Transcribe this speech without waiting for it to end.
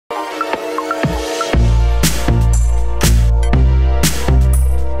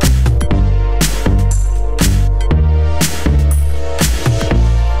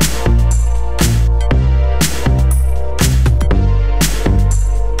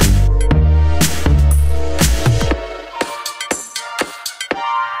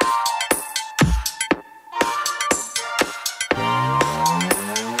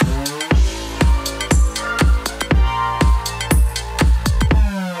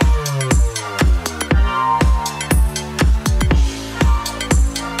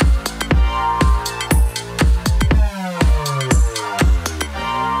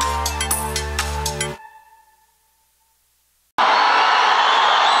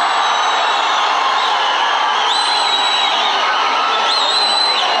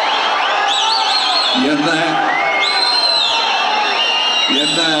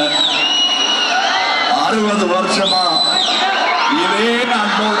என்ன 60 வருஷமா இதே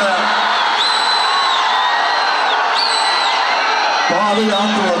அன்போட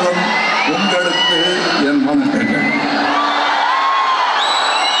பாதுகாத்து வரும் உங்களுக்கு என் வணக்கங்கள்.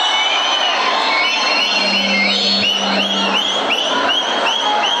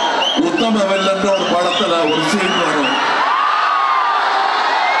 உத்தம வெல்லன்ற ஒரு படத்துல ஒரு சீன் வரும்.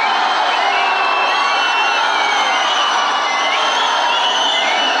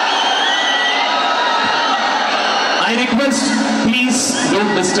 I request, please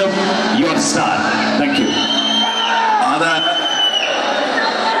don't disturb your star. Thank you.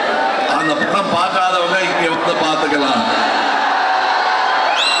 அந்த படம் பார்க்காதவங்க இங்க வந்து பார்த்துக்கலாம்.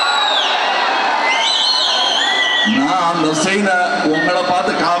 நான் அந்த சீனை உங்களை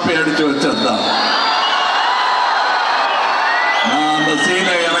பார்த்து காப்பி அடிச்சு வச்சதுதான். நான் அந்த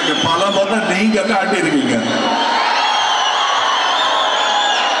சீனை எனக்கு பல முறை நீங்க காட்டியிருக்கீங்க.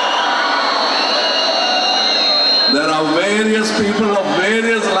 There are various people of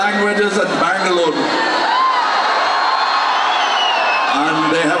various languages in Bangalore, and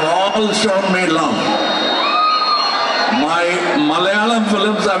they have all shown me love. My Malayalam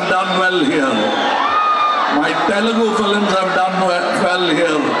films have done well here. My Telugu films have done well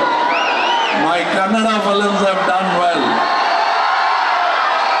here. My Kannada films have done well.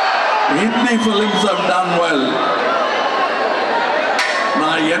 Hindi films have done well.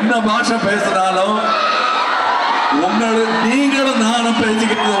 நான் என்ன பாஷை பேசினாலும் நீங்களும் நானும்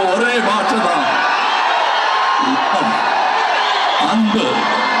பேசிக்கிறது ஒரே பாஷை தான். அன்பு.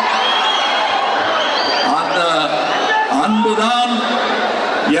 அந்த அன்புதான்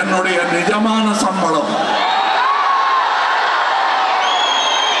என்னுடைய நிஜமான சம்பளம்.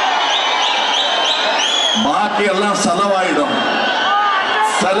 பாக்கி எல்லாம் செலவாயிடும்.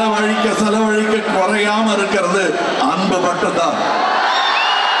 செலவழிக்க குறையாம இருக்கிறது அன்பு மட்டும்தான்.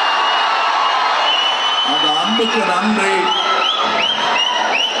 அந்த அன்புக்கு நன்றி.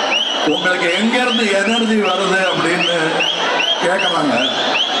 உங்களுக்கு எங்க இருந்து எனர்ஜி வருது அப்படின்னு கேட்கலாங்க.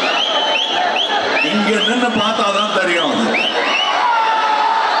 இங்க நின்று பார்த்தாதான் தெரியும்.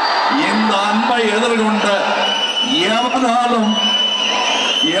 இந்த அன்பை எதிர்கொண்ட எவனாலும்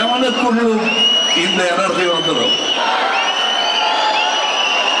எவனுக்குள்ளும் இந்த எனர்ஜி வந்துடும்.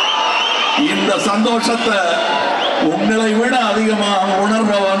 இந்த சந்தோஷத்தை உங்களை விட அதிகமாக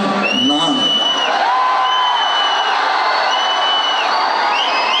உணர்பவன் நான்.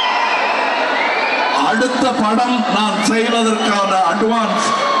 அடுத்த படம் நான் செய்வதற்கான அட்வான்ஸ்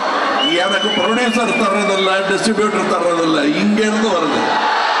எனக்கு ப்ரொடியூசர் தர்றதில்லை, டிஸ்ட்ரிபியூட்டர் தர்றதில்லை, இங்க இருந்து வருது.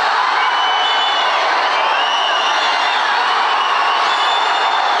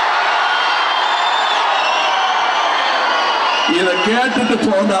 இதை கேட்டுட்டு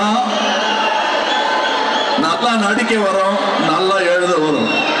போனா நல்லா நடிக்க வரும், நல்லா எழுத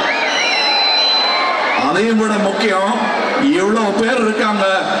வரும். அதையும் விட முக்கியம், இவ்வளவு பேர் இருக்காங்க,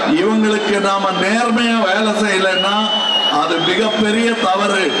 இவங்களுக்கு நாம நேர்மையா வேலை செய்யலைன்னா அது மிகப்பெரிய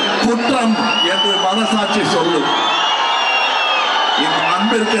தவறு, குற்றம் என்று மனசாட்சி சொல்லும். இந்த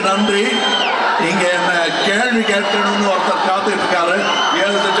அன்பிற்கு நன்றி. இங்க என்ன கேள்வி கேட்கணும்னு ஒருத்தர் காத்துட்டு இருக்காரு.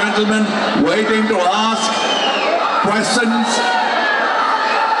 Here is the gentleman waiting to ask questions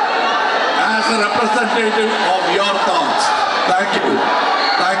as a representative of your thoughts. Thank you.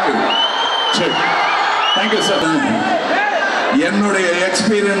 Thank you. Thank you, sir. என்னுடைய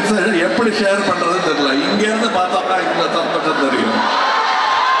எக்ஸ்பீரியன்ஸ் எப்படி ஷேர் பண்றது தெரியல. இங்க இருந்து பார்த்தா இந்த சந்தோஷம் தெரியும்.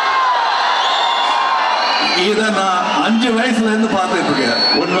 இத நான் 5 வயசுல இருந்து பார்த்துட்டு இருக்கேன்.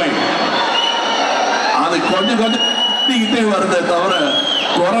 உண்மை அது கொஞ்சம் கொஞ்சம் வருதே தவிர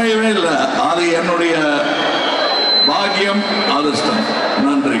குறையவே இல்லை. அது என்னுடைய பாக்கியம், அதிர்ஷ்டம்.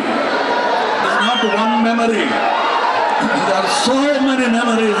 நன்றி. It's not one memory. There are so many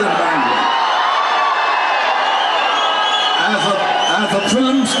memories in Bangalore. As a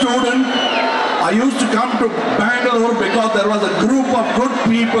film student, I used to come to Bangalore because there was a group of good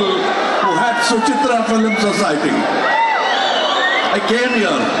people who had Suchitra Film Society. I came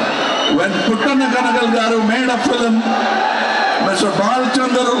here when Puttanna Kanagal Garu made a film. Mr.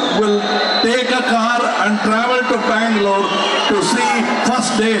 Balchandar will take a car and travel to Bangalore to see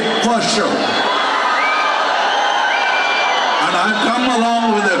first day, first show. And I come along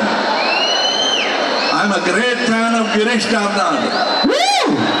with him. I'm a great fan of Girish Karnataka.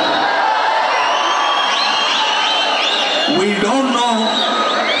 We don't know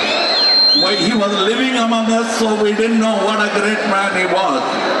why he was living among us, so we didn't know what a great man he was.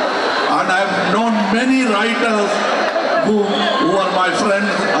 And I've known many writers who are my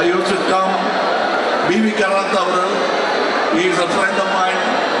friends. I used to come. B.V. Karnataka, he is a friend of mine.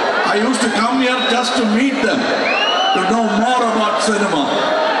 I used to come here just to meet them, to know more about cinema.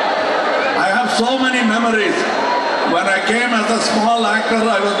 I have so many memories. When I came as a small actor,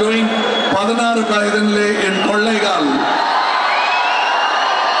 I was doing Padanaru Kaidanle in Kollegal.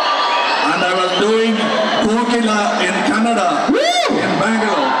 And I was doing Kokila in Kannada, in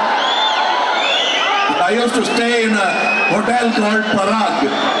Bangalore. I used to stay in a hotel called Parag.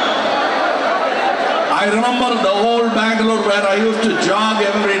 I remember the old Bangalore where I used to jog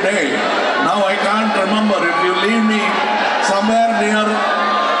every day. Now I can't remember. If you leave me somewhere near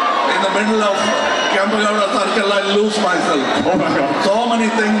in the middle of Kempegowda Circle, I'll lose myself. Oh my God. So many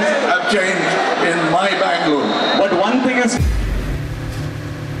things have changed in my Bangalore. But one thing is,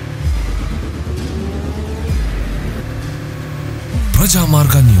 ಪ್ರಜಾ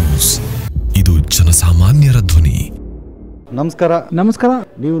ಮಾರ್ಗ news, ಇದು ಜನಸಾಮಾನ್ಯರ ಧ್ವನಿ. ನಮಸ್ಕಾರ.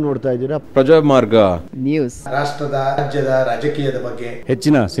 ನೀವು ನೋಡ್ತಾ ಇದ್ದೀರಾ ಪ್ರಜಾ ಮಾರ್ಗ ನ್ಯೂಸ್. ರಾಷ್ಟ್ರದ ರಾಜ್ಯದ ರಾಜಕೀಯದ ಬಗ್ಗೆ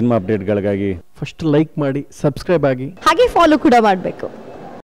ಹೆಚ್ಚಿನ ಸಿನಿಮಾ ಅಪ್ಡೇಟ್ಗಳಿಗಾಗಿ ಫಸ್ಟ್ ಲೈಕ್ ಮಾಡಿ, ಸಬ್ಸ್ಕ್ರೈಬ್ ಆಗಿ, ಹಾಗೆ ಫಾಲೋ ಕೂಡ ಮಾಡಬೇಕು.